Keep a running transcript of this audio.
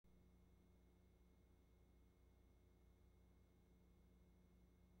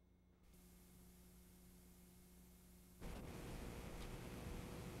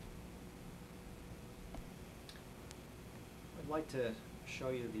like to show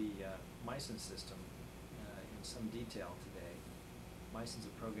you the MYCIN system in some detail today. MYCIN is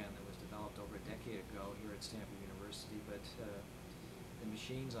a program that was developed over a decade ago here at Stanford University, but the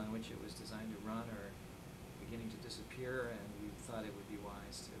machines on which it was designed to run are beginning to disappear, and we thought it would be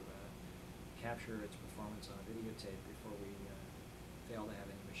wise to capture its performance on a videotape before we fail to have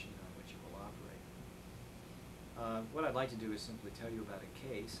any machine on which it will operate. What I'd like to do is simply tell you about a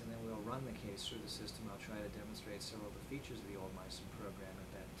case, and then we'll run the case through the system. I'll try to demonstrate several of the features of the old MYCIN program at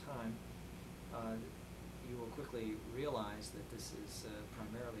that time. You will quickly realize that this is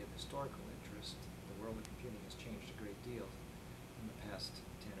primarily of historical interest. The world of computing has changed a great deal in the past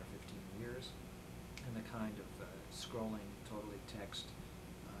 10 or 15 years, and the kind of scrolling, totally text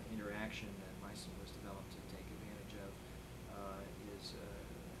interaction that MYCIN was developed to take advantage of is,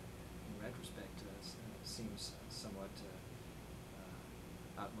 in retrospect, seems somewhat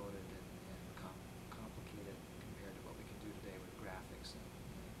outmoded and complicated compared to what we can do today with graphics and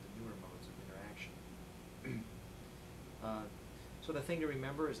the newer modes of interaction. So the thing to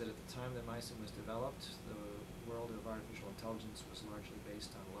remember is that at the time that MYCIN was developed, the world of artificial intelligence was largely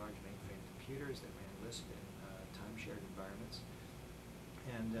based on large mainframe computers that ran Lisp in time-shared environments.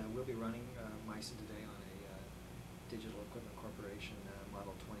 And we'll be running MYCIN today on a Digital Equipment Corporation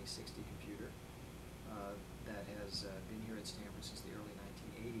Model 2060 computer that has been here at Stanford since the early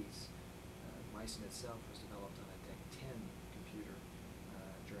 1980s. MYCIN itself was developed on a DEC 10 computer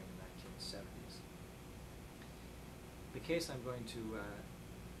during the 1970s. The case I'm going to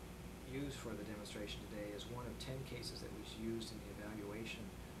use for the demonstration today is one of 10 cases that was used in the evaluation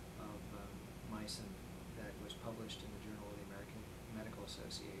of MYCIN that was published in the Journal of the American Medical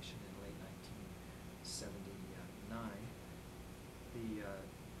Association in late 1979. The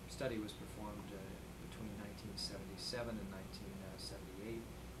study was performed between 1977 and 1978,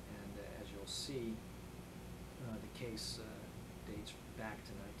 and as you'll see, the case dates back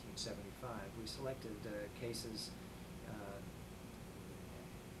to 1975. We selected cases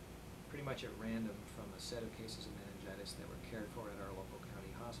pretty much at random from a set of cases of meningitis that were cared for at our local county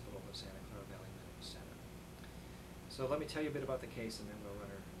hospital, the Santa Clara Valley Medical Center. So let me tell you a bit about the case, and then we'll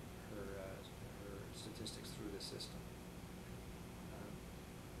run her statistics through the system.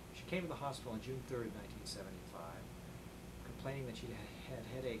 She came to the hospital on June 3rd, 1975, complaining that she had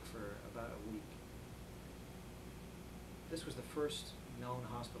headache for about a week. This was the first known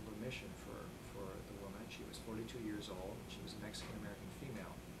hospital admission for the woman. She was 42 years old, and she was a Mexican-American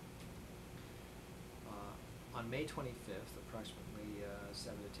female. On May 25th, approximately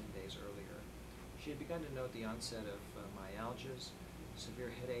 7 to 10 days earlier, she had begun to note the onset of myalgias, severe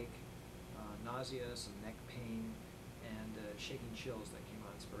headache, nausea, some neck pain, and shaking chills that came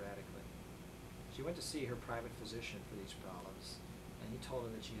on sporadically. She went to see her private physician for these problems, and he told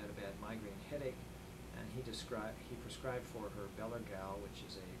her that she had a bad migraine headache, and he prescribed for her Belargal, which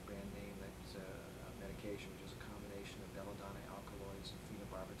is a brand name that's a medication which is a combination of belladonna alkaloids and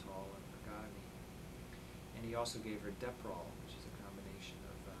phenobarbital and ergotamine. And he also gave her Deprol, which is a combination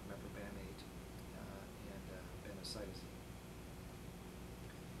of meprobamate and benzodiazepine.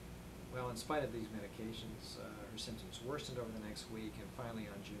 Well, in spite of these medications, her symptoms worsened over the next week, and finally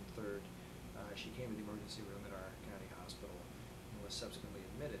on June 3rd, she came to the emergency room at our county hospital and was subsequently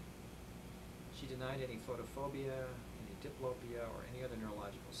admitted. She denied any photophobia, any diplopia, or any other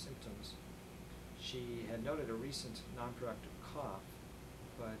neurological symptoms. She had noted a recent non-productive cough,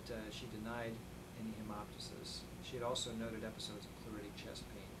 but she denied any hemoptysis. She had also noted episodes of pleuritic chest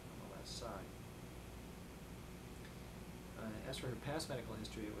pain on the left side. As for her past medical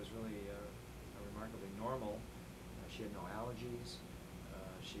history, it was really remarkably normal. She had no allergies.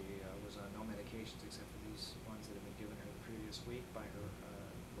 She was on no medications except for these ones that had been given her the previous week by her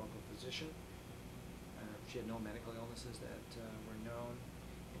local physician. She had no medical illnesses that were known,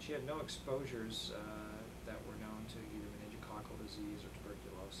 and she had no exposures that were known to either meningococcal disease or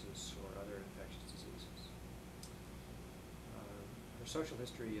tuberculosis or other infectious diseases. Her social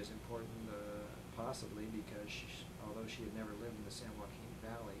history is important, possibly because although she had never lived in the San Joaquin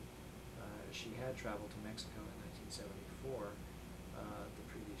Valley, she had traveled to Mexico in 1974, the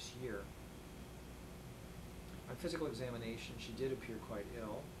previous year. On physical examination, she did appear quite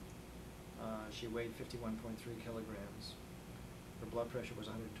ill. She weighed 51.3 kilograms. Her blood pressure was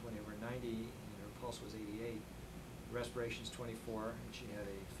 120/90, and her pulse was 88. Respiration's 24, and she had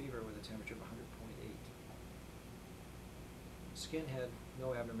a fever with a temperature of 100.8. Skin had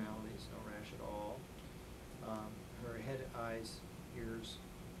no abnormalities, no rash at all. Her head, eyes, ears,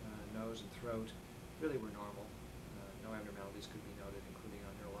 nose, and throat really were normal. No abnormalities could be noted, including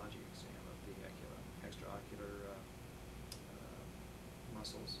a neurologic exam of the extraocular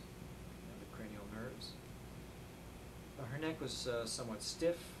muscles and the cranial nerves. Her neck was somewhat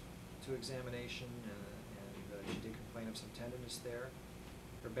stiff to examination, and she did complain of some tenderness there.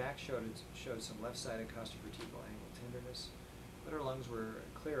 Her back showed some left-sided costovertebral angle tenderness, but her lungs were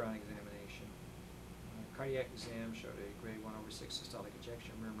clear on examination. Cardiac exam showed a grade 1/6 systolic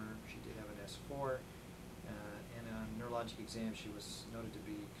ejection murmur. She did have an S4, and on neurologic exam she was noted to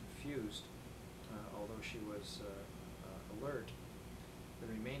be confused, although she was alert. The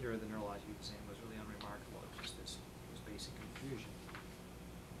remainder of the neurologic exam was really unremarkable. It was just this basic confusion.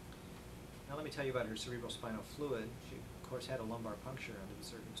 Now let me tell you about her cerebral spinal fluid. She, of course, had a lumbar puncture under the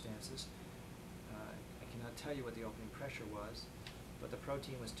circumstances. I cannot tell you what the opening pressure was, but the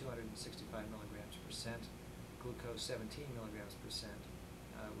protein was 265 milligrams percent, glucose 17 milligrams percent,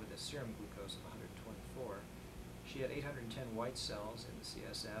 with a serum glucose of 124. She had 810 white cells in the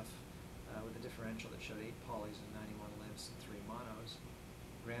CSF, with a differential that showed 8 polys and 91 lymphs and 3 monos.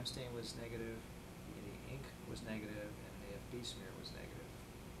 Gram stain was negative, the ink was negative, and an AFB smear was negative.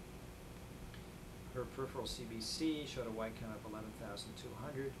 Her peripheral CBC showed a white count of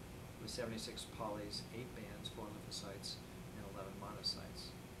 11,200 with 76 polys, 8 bands, 4 lymphocytes, and 11 monocytes.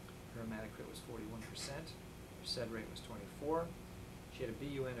 Her hematocrit was 41%. Her SED rate was 24. She had a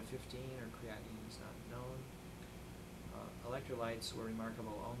BUN of 15. Her creatinine is not known. Electrolytes were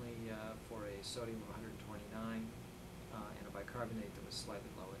remarkable only for a sodium of 129 and a bicarbonate that was slightly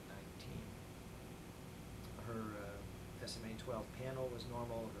low at 19. Her SMA-12 panel was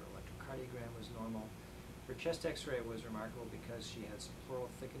normal. Her electrocardiogram was normal. Her chest x-ray was remarkable because she had some pleural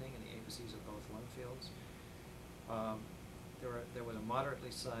thickening in the apices of both lung fields. There was a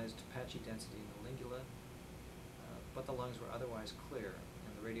moderately sized patchy density in the lingula, but the lungs were otherwise clear,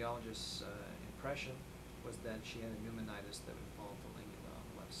 and the radiologist's impression was that she had a pneumonitis that involved the lingula on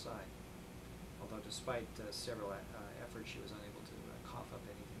the left side. Although despite several efforts, she was unable to cough up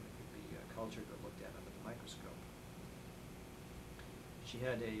anything that could be cultured or looked at under the microscope. She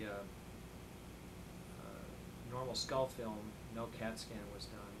had a normal skull film, no CAT scan was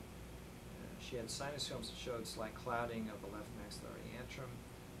done. She had sinus films that showed slight clouding of the left maxillary antrum.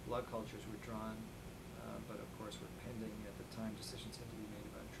 Blood cultures were drawn, but of course were pending at the time. Decisions had to be made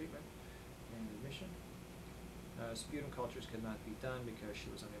about treatment and admission. Sputum cultures could not be done because she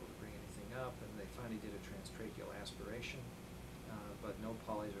was unable to bring anything up, and they finally did a transtracheal aspiration, but no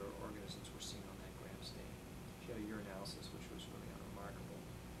polys or organisms were seen on that gram stain. She had a urinalysis, which was really unremarkable.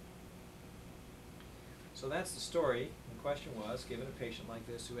 So that's the story. The question was, given a patient like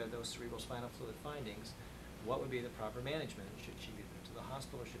this who had those cerebral spinal fluid findings, what would be the proper management? Should she be admitted to the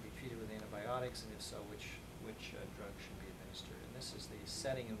hospital? Should be treated with antibiotics? And if so, which drug should be administered? And this is the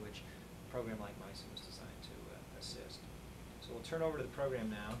setting in which a program like MYCIN was designed to assist. So we'll turn over to the program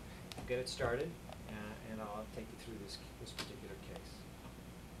now, get it started, and I'll take you through this particular case.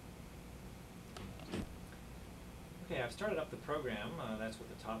 Okay, I've started up the program. That's what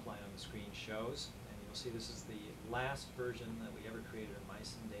the top line on the screen shows. And you'll see this is the last version that we ever created of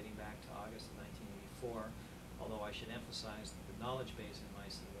MYCIN, dating back to August of 1984, although I should emphasize that the knowledge base in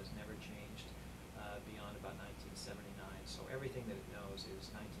MYCIN was never changed beyond about 1979. So everything that it knows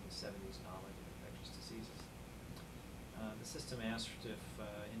is 1970s knowledge of infectious diseases. The system asked if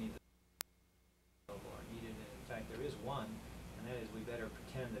any of the available are needed, and in fact there is one, and that is we better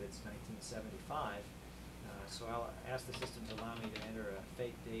pretend that it's 1975. So I'll ask the system to allow me to enter a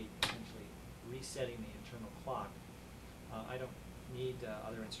fake date, essentially resetting the internal clock. I don't need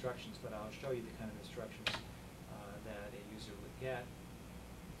other instructions, but I'll show you the kind of instructions that a user would get.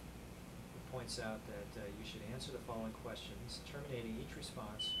 It points out that you should answer the following questions, terminating each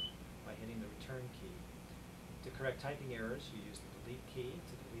response by hitting the return key. To correct typing errors, you use the delete key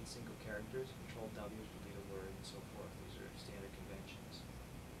to delete single characters, Control W to delete a word, and so forth. These are standard conventions.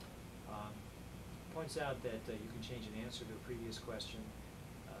 Points out that you can change an answer to a previous question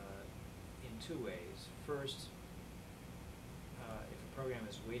in two ways. First, if a program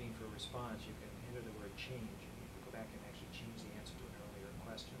is waiting for a response, you can enter the word change, and you can go back and actually change the answer to an earlier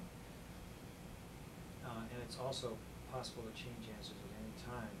question. And it's also possible to change answers at any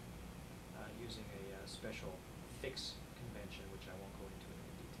time using a special fix convention, which I won't go into in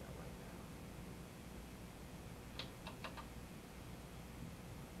detail right now.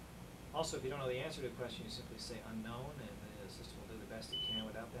 Also, if you don't know the answer to a question, you simply say unknown, and the system will do the best it can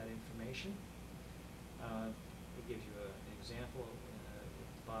without that information. It gives you an example at the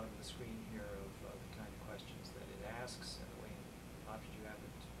bottom of the screen here of the kind of questions that it asks and the way options you have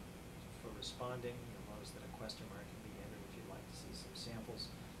for responding. You'll notice that a question mark can be entered if you'd like to see some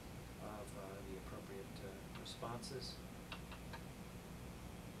samples of the appropriate responses.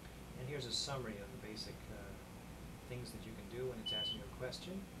 And here's a summary of the basic things that you can do when it's asking you a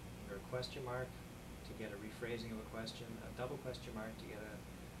question. Under a question mark, to to get a rephrasing of a question, a double question mark to get a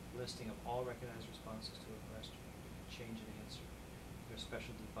listing of all recognized responses to a question. You can change an answer. There are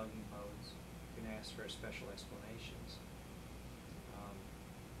special debugging modes. You can ask for special explanations.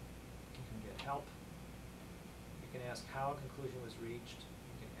 You can get help. You can ask how a conclusion was reached.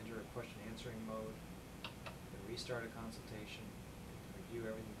 You can enter a question answering mode. You can restart a consultation. You can review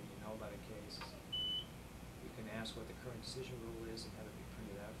everything that you know about a case. You can ask what the current decision rule is and have it be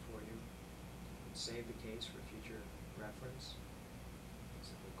printed out for you. You can save the case for future reference. You can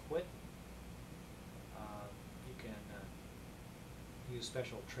simply quit. You can use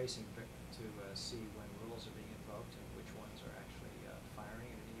special tracing to see when rules are being invoked and which ones are actually firing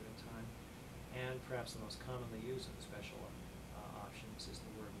at any given time. And perhaps the most commonly used of the special options is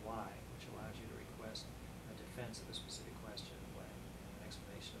the word why, which allows you to request a defense of a specific question and an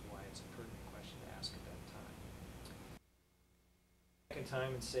explanation of why it's a pertinent question to ask at that time. Second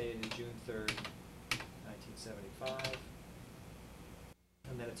time, and say it is June 3rd, 1975,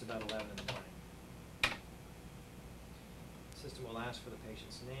 and that it's about 11 in the morning. The system will ask for the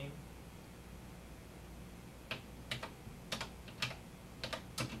patient's name.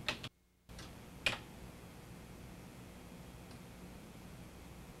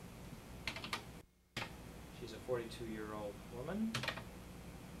 She's a 42-year-old woman.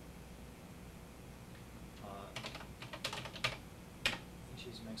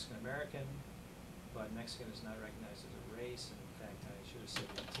 She's Mexican-American, but Mexican is not recognized as a race, and in fact I should have said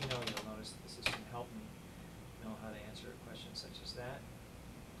Latino. You'll notice that the system helped me know how to answer a question such as that.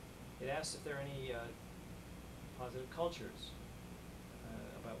 It asks if there are any positive cultures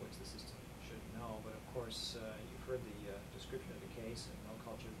about which the system should know, but of course you've heard the description of the case, and no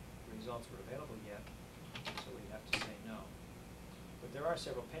culture results were available yet, so we have to say no. But there are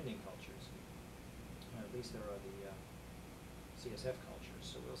several pending cultures. At least there are the CSF cultures.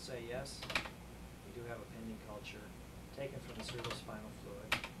 So we'll say yes, we do have a pending culture taken from the cerebral spinal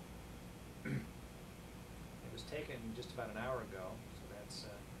fluid. It was taken just about an hour ago, so that's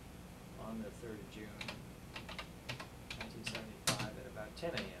on the 3rd of June, 1975 at about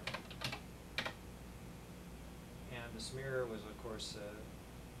 10 a.m. And the smear was, of course,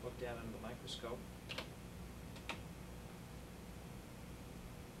 looked at under the microscope.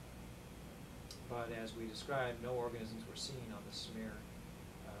 But as we described, no organisms were seen on the smear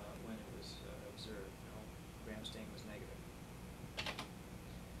when it was observed. No gram stain was negative.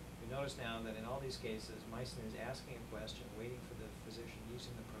 We notice now that in all these cases, MYCIN is asking a question, waiting for the physician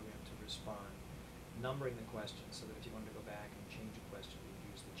using the program to respond, numbering the question so that if you wanted to go back and change a question,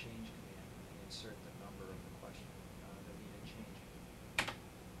 you'd use the change command and insert the number of the question that needed changing.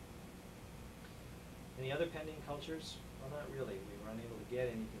 Any other pending cultures? Well, not really. We were unable to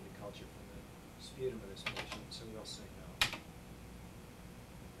get anything to culture from the sputum of this patient, so we'll say no.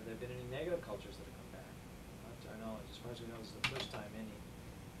 Have there been any negative cultures that have come back? Not to our knowledge. As far as we know, this is the first time any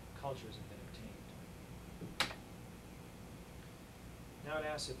cultures have been obtained. Now it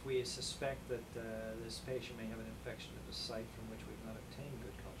asks if we suspect that this patient may have an infection at the site from which we've not obtained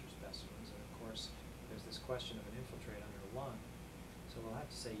good culture specimens, and of course there's this question of an infiltrate under the lung. So we'll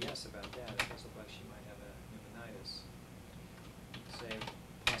have to say yes about that. It does look like she might have a pneumonitis. Say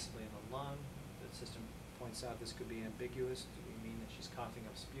possibly in the lung. The system points out this could be ambiguous. Do we mean that she's coughing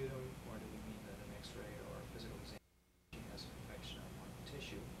up sputum, or do we mean that an X-ray or a physical examination she has an infection on lung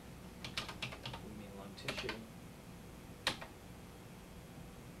tissue? We mean lung tissue. In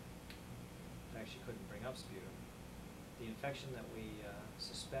fact, she couldn't bring up sputum. The infection that we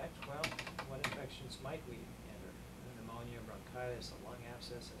suspect, well, what infections might we enter? A pneumonia, bronchitis, a lung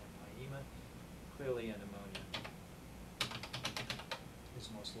abscess, an empyema. Clearly a pneumonia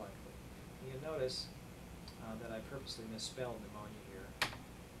is most likely. You'll notice that I purposely misspelled pneumonia here,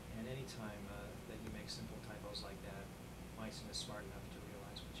 and any time that you make simple typos like that, MYCIN is smart enough to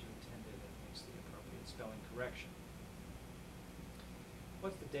realize what you intended and makes the appropriate spelling correction.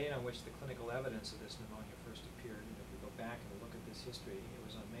 What's the date on which the clinical evidence of this pneumonia first appeared? And if we go back and look at this history, it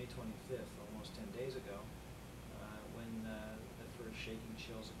was on May 25th, almost 10 days ago, when the first shaking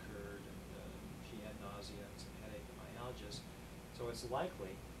chills occurred, and she had nausea and some headache and myalgias. So it's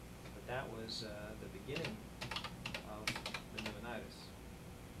likely that was the beginning of the pneumonitis.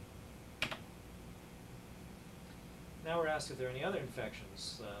 Now we're asked if there are any other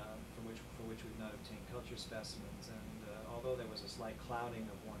infections for which we've not obtained culture specimens, and although there was a slight clouding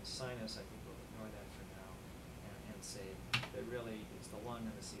of one sinus, I think we'll ignore that for now and say that really it's the lung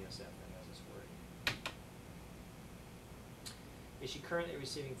and the CSF that has us worried. Is she currently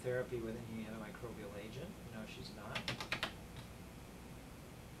receiving therapy with any antimicrobial agent? No, she's not.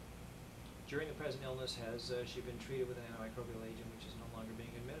 During the present illness, has she been treated with an antimicrobial agent which is no longer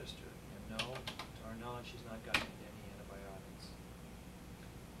being administered? And no, to our knowledge, she's not gotten any antibiotics.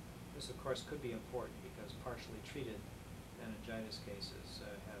 This, of course, could be important because partially treated meningitis cases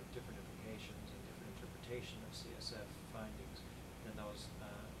have different implications and different interpretation of CSF findings than those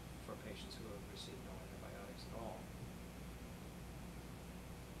for patients who have received no antibiotics at all.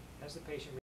 Has the patient